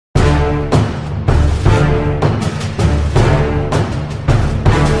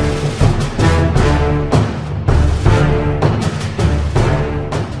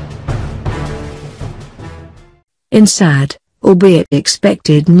In sad, albeit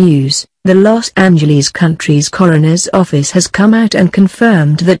expected news, the Los Angeles County's coroner's office has come out and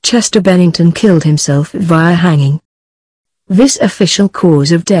confirmed that Chester Bennington killed himself via hanging. This official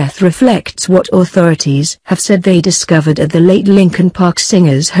cause of death reflects what authorities have said they discovered at the late Lincoln Park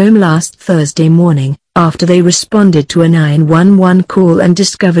singer's home last Thursday morning, after they responded to a 911 call and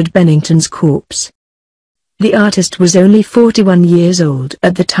discovered Bennington's corpse. The artist was only 41 years old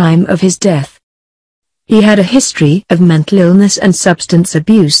at the time of his death. He had a history of mental illness and substance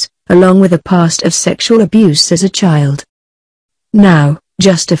abuse, along with a past of sexual abuse as a child. Now,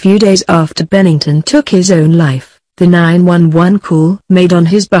 just a few days after Bennington took his own life, the 911 call made on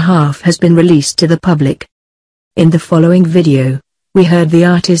his behalf has been released to the public. In the following video, we heard the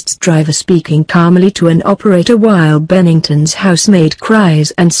artist's driver speaking calmly to an operator while Bennington's housemaid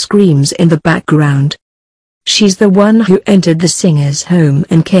cries and screams in the background. She's the one who entered the singer's home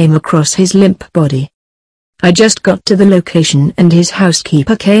and came across his limp body. I just got to the location and his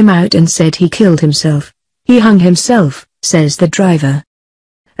housekeeper came out and said he killed himself. He hung himself, says the driver.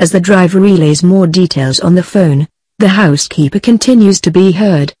 As the driver relays more details on the phone, the housekeeper continues to be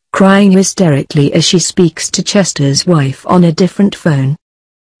heard, crying hysterically as she speaks to Chester's wife on a different phone.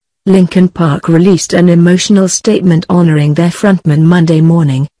 Lincoln Park released an emotional statement honoring their frontman Monday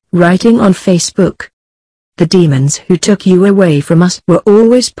morning, writing on Facebook. "The demons who took you away from us were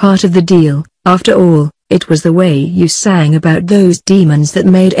always part of the deal. After all, it was the way you sang about those demons that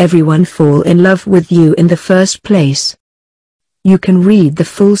made everyone fall in love with you in the first place." You can read the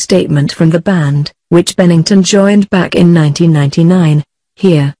full statement from the band, which Bennington joined back in 1999,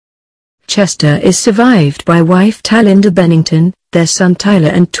 here. Chester is survived by wife Talinda Bennington, their son Tyler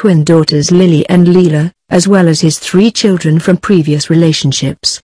and twin daughters Lily and Leela, as well as his 3 children from previous relationships.